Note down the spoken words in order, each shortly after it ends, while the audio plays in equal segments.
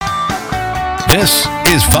This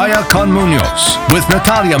is Vaya con Munoz with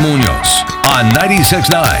Natalia Munoz on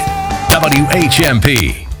 96.9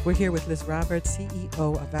 WHMP. We're here with Liz Roberts,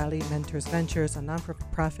 CEO of Valley Mentors Ventures, a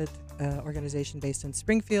non-profit organization based in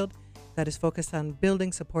Springfield that is focused on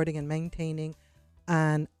building, supporting, and maintaining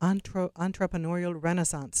an entrepreneurial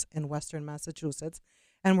renaissance in Western Massachusetts.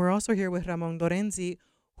 And we're also here with Ramon Lorenzi,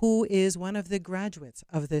 who is one of the graduates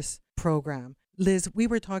of this program. Liz, we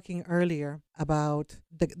were talking earlier about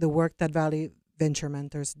the work that Valley Venture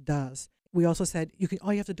Mentors does. We also said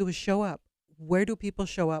all you have to do is show up. Where do people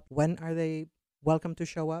show up? When are they welcome to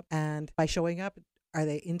show up? And by showing up, are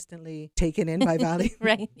they instantly taken in by Valley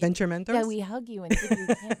right. Venture Mentors? Yeah, we hug you and give you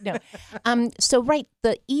a hand. No.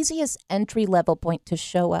 The easiest entry level point to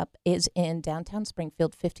show up is in downtown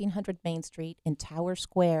Springfield, 1500 Main Street in Tower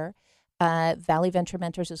Square. Valley Venture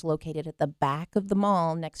Mentors is located at the back of the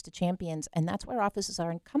mall next to Champions, and that's where offices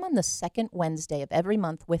are. And come on the second Wednesday of every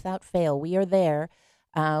month without fail. We are there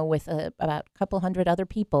with about a couple hundred other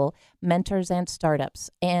people, mentors and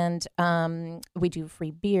startups. And we do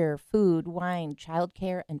free beer, food, wine,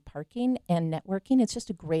 childcare, and parking and networking. It's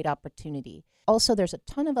just a great opportunity. Also, there's a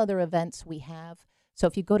ton of other events we have. So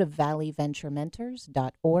if you go to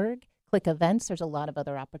valleyventurementors.org, click events, there's a lot of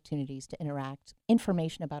other opportunities to interact,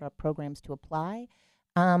 information about our programs to apply.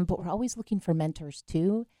 But we're always looking for mentors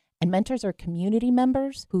too. And mentors are community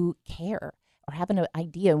members who care or have an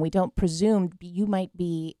idea. And we don't presume you might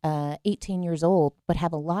be 18 years old, but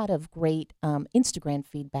have a lot of great Instagram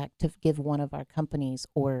feedback to give one of our companies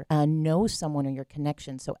or know someone or your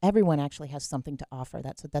connection. So everyone actually has something to offer.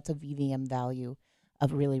 That's a VVM value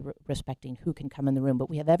of really respecting who can come in the room. But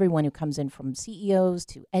we have everyone who comes in from CEOs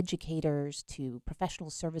to educators to professional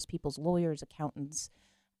service peoples, lawyers, accountants,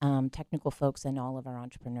 technical folks, and all of our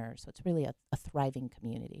entrepreneurs. So it's really a thriving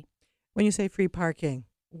community. When you say free parking,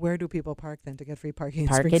 where do people park then to get free parking?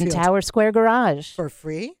 Park in Tower Square Garage. For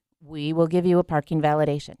free? We will give you a parking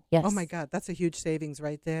validation. Yes. Oh my God, that's a huge savings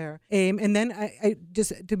right there. And then I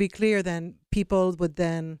just to be clear, then people would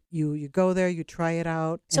then you go there, you try it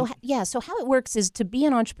out. So how it works is to be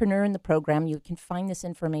an entrepreneur in the program, you can find this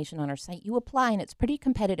information on our site. You apply, and it's pretty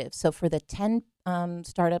competitive. So for the 10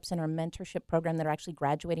 startups in our mentorship program that are actually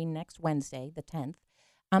graduating next Wednesday, the 10th,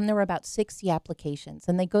 there were about 60 applications,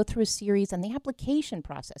 and they go through a series, and the application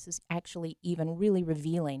process is actually even really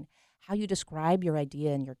revealing how you describe your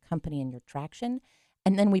idea and your company and your traction.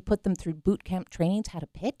 And then we put them through boot camp trainings, how to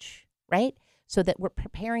pitch, right? So that we're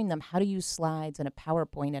preparing them how to use slides and a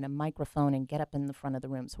PowerPoint and a microphone and get up in the front of the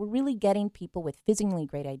room. So we're really getting people with fizzingly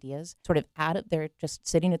great ideas sort of out of their, just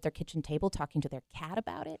sitting at their kitchen table talking to their cat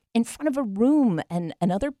about it in front of a room and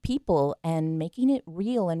other people and making it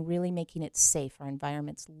real and really making it safe. Our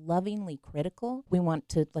environment's lovingly critical. We want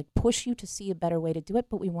to push you to see a better way to do it,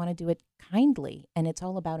 but we want to do it kindly. And it's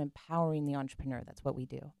all about empowering the entrepreneur. That's what we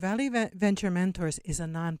do. Valley Venture Mentors is a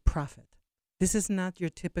nonprofit. This is not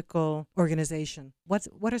your typical organization. What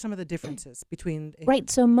are some of the differences between? Right.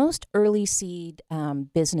 So most early seed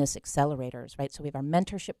business accelerators, right? So we have our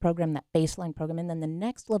mentorship program, that baseline program, and then the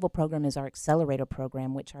next level program is our accelerator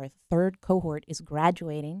program, which our third cohort is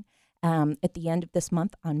graduating at the end of this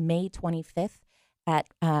month on May 25th at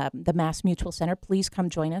the Mass Mutual Center. Please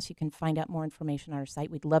come join us. You can find out more information on our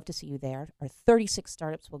site. We'd love to see you there. Our 36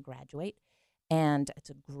 startups will graduate, and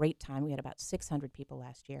it's a great time. We had about 600 people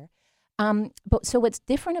last year. So what's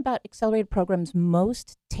different about accelerated programs,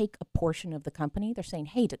 most take a portion of the company. They're saying,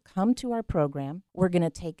 hey, to come to our program, we're going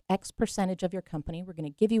to take X percentage of your company. We're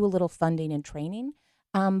going to give you a little funding and training.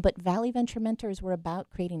 But Valley Venture Mentors, we're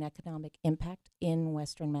about creating economic impact in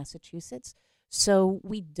Western Massachusetts. So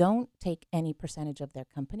we don't take any percentage of their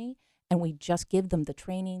company, and we just give them the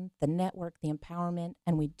training, the network, the empowerment,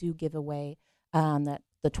 and we do give away that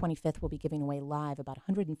the 25th we'll be giving away live about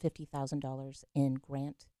 $150,000 in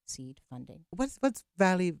grant seed funding. What's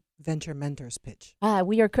Valley Venture Mentors pitch?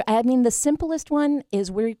 The simplest one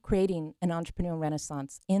is we're creating an entrepreneurial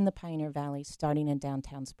renaissance in the Pioneer Valley, starting in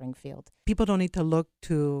downtown Springfield. People don't need to look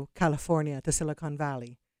to California, to Silicon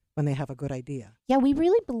Valley, when they have a good idea. Yeah, we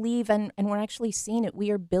really believe, and we're actually seeing it,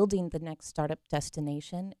 we are building the next startup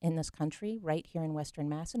destination in this country right here in Western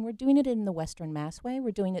Mass, and we're doing it in the Western Mass way.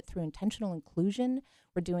 We're doing it through intentional inclusion.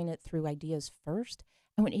 We're doing it through ideas first.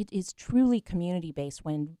 And when it is truly community-based,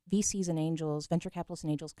 when VCs and angels, venture capitalists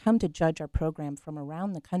and angels come to judge our program from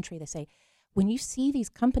around the country, they say, when you see these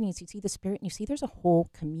companies, you see the spirit, and you see there's a whole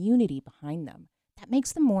community behind them. That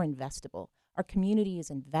makes them more investable. Our community is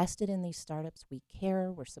invested in these startups. We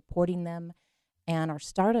care. We're supporting them. And our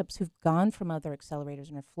startups who've gone from other accelerators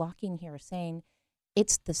and are flocking here are saying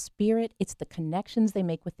it's the spirit, it's the connections they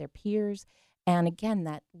make with their peers, And again,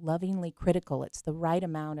 that lovingly critical, it's the right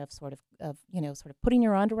amount of sort of putting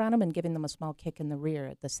your arm around them and giving them a small kick in the rear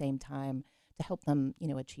at the same time to help them,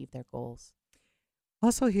 achieve their goals.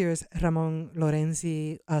 Also, here's Ramon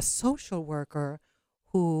Lorenzi, a social worker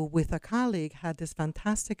who, with a colleague, had this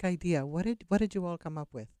fantastic idea. What did you all come up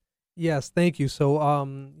with? Yes, thank you. So,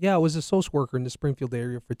 I was a social worker in the Springfield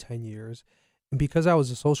area for 10 years. And because I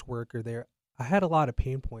was a social worker there, I had a lot of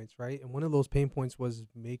pain points, right? And one of those pain points was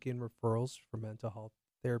making referrals for mental health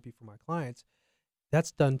therapy for my clients.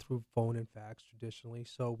 That's done through phone and fax traditionally.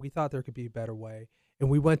 So we thought there could be a better way. And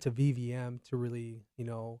we went to VVM to really,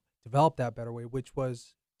 develop that better way, which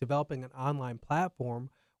was developing an online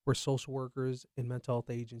platform where social workers and mental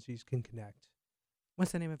health agencies can connect.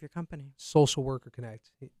 What's the name of your company? Social Worker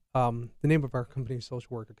Connect. The name of our company is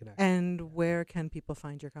Social Worker Connect. And where can people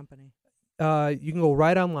find your company? You can go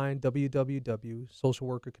right online,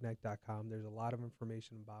 www.socialworkerconnect.com. There's a lot of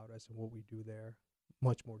information about us and what we do there,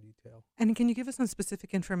 much more detail. And can you give us some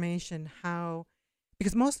specific information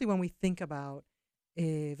because mostly when we think about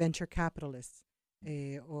venture capitalists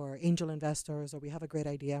or angel investors, or we have a great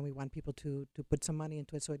idea and we want people to put some money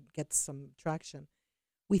into it so it gets some traction,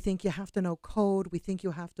 we think you have to know code. We think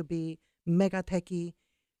you have to be mega techie.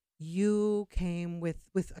 You came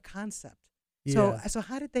with a concept. Yeah. So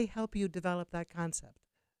how did they help you develop that concept?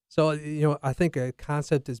 So, I think a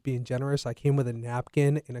concept is being generous. I came with a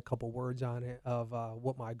napkin and a couple words on it of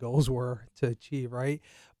what my goals were to achieve, right?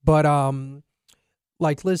 But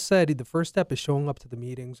like Liz said, the first step is showing up to the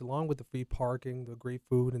meetings, along with the free parking, the great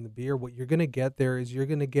food, and the beer. What you're going to get there is you're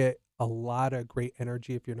going to get a lot of great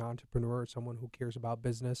energy if you're an entrepreneur or someone who cares about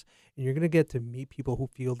business. And you're going to get to meet people who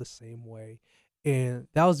feel the same way. And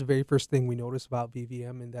that was the very first thing we noticed about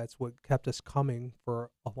VVM, and that's what kept us coming for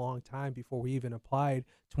a long time before we even applied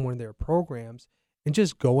to one of their programs. And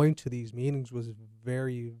just going to these meetings was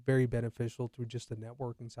very, very beneficial through just the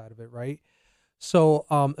networking side of it, right? So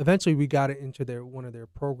eventually we got it into one of their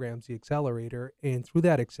programs, the Accelerator, and through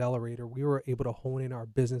that Accelerator, we were able to hone in our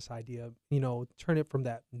business idea, turn it from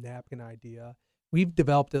that napkin idea. We've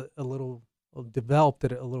developed it a little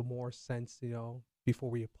more since, before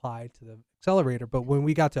we applied to the Accelerator. But when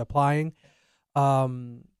we got to applying,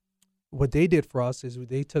 what they did for us is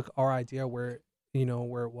they took our idea where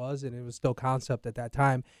it was, and it was still concept at that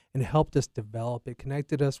time, and helped us develop it,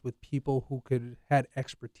 connected us with people who had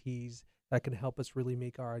expertise that can help us really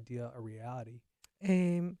make our idea a reality.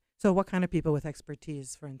 So what kind of people with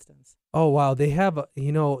expertise, for instance? Oh, wow. They have,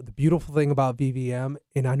 the beautiful thing about VVM,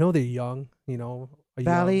 and I know they're young,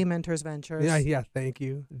 Valley Mentors Ventures. Yeah, thank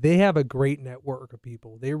you. They have a great network of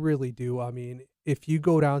people. They really do. I mean, if you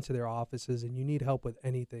go down to their offices and you need help with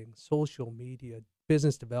anything, social media,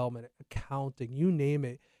 business development, accounting, you name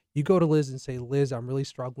it, you go to Liz and say, Liz, I'm really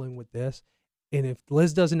struggling with this. And if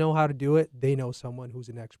Liz doesn't know how to do it, they know someone who's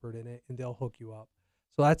an expert in it, and they'll hook you up.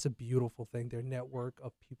 So that's a beautiful thing. Their network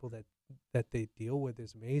of people that they deal with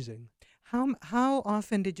is amazing. How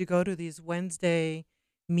often did you go to these Wednesday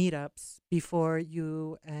meetups before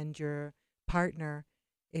you and your partner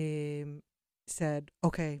said,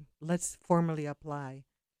 okay, let's formally apply?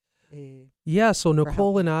 Yeah, so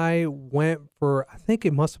Nicole and I went for, I think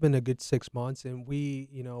it must have been a good 6 months, and we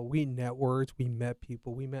networked, we met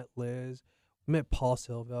people, we met Liz, we met Paul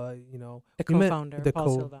Silva, the co-founder,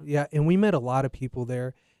 Paul Silva. Yeah, and we met a lot of people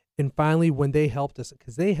there. And finally, when they helped us,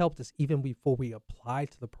 because they helped us even before we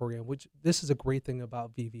applied to the program, which this is a great thing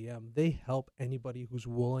about VVM. They help anybody who's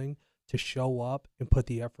willing to show up and put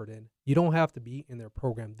the effort in. You don't have to be in their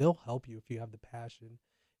program. They'll help you if you have the passion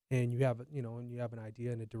and you have, and you have an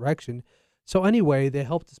idea and a direction. So anyway, they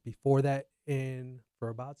helped us before that and for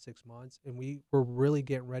about 6 months. And we were really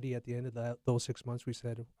getting ready at the end of those 6 months. We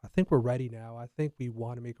said, I think we're ready now. I think we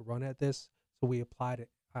want to make a run at this. So we applied it.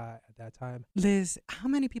 At that time. Liz, how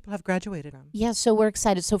many people have graduated on? Yeah, so we're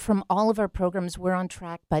excited. So from all of our programs, we're on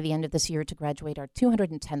track by the end of this year to graduate our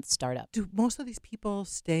 210th startup. Do most of these people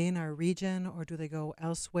stay in our region, or do they go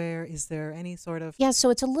elsewhere? Is there any sort of... Yeah, so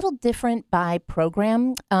it's a little different by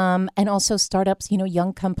program. And also startups,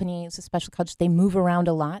 young companies, especially college, they move around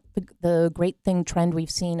a lot. The great trend we've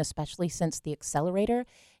seen, especially since the Accelerator,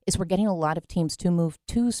 is we're getting a lot of teams to move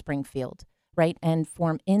to Springfield, right, and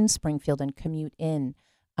form in Springfield and commute in.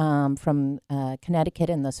 From Connecticut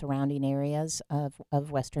and the surrounding areas of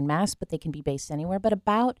Western Mass, but they can be based anywhere. But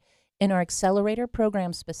in our Accelerator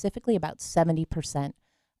program specifically, about 70%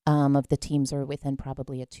 of the teams are within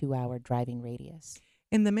probably a 2-hour driving radius.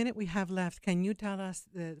 In the minute we have left, can you tell us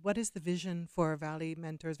what is the vision for Valley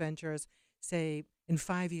Mentors Ventures, say, in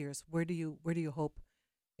 5 years? Where do you hope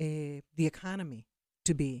the economy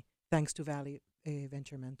to be, thanks to Valley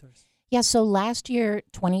Venture Mentors? Yeah, so last year,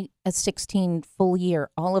 2016 full year,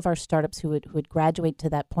 all of our startups who would graduate to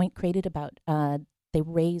that point created about, they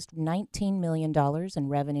raised $19 million in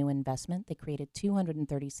revenue investment. They created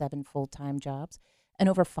 237 full-time jobs and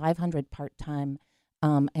over 500 part-time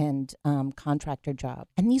and contractor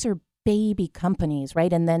jobs. And these are baby companies,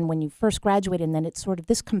 right? And then when you first graduate, and then it's sort of,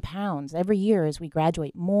 this compounds every year as we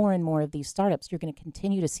graduate more and more of these startups. You're going to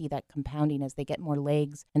continue to see that compounding as they get more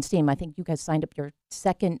legs and steam. I think you guys signed up your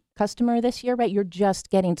second customer this year, right? You're just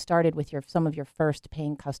getting started with some of your first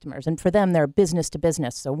paying customers, and for them, they're business to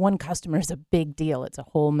business. So one customer is a big deal. It's a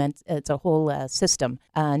whole system,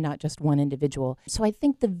 not just one individual. So I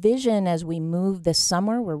think the vision as we move this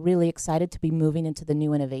summer, we're really excited to be moving into the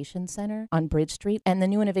new Innovation Center on Bridge Street, and the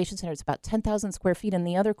new Innovation Center is about 10,000 square feet. And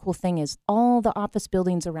the other cool thing is all the office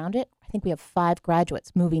buildings around it. I think we have 5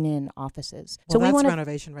 graduates moving in offices. Well, so that's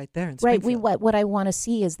renovation right there in Springfield. Right. What I want to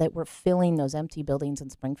see is that we're filling those empty buildings in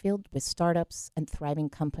Springfield with startups and thriving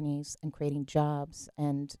companies and creating jobs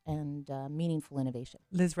and meaningful innovation.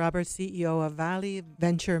 Liz Roberts, CEO of Valley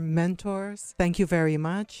Venture Mentors. Thank you very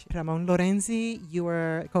much. Ramon Lorenzi, you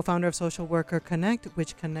are co-founder of Social Worker Connect,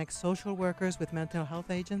 which connects social workers with mental health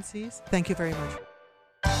agencies. Thank you very much.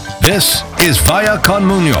 This is Via con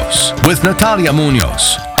Munoz with Natalia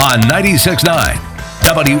Munoz on 96.9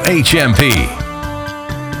 WHMP.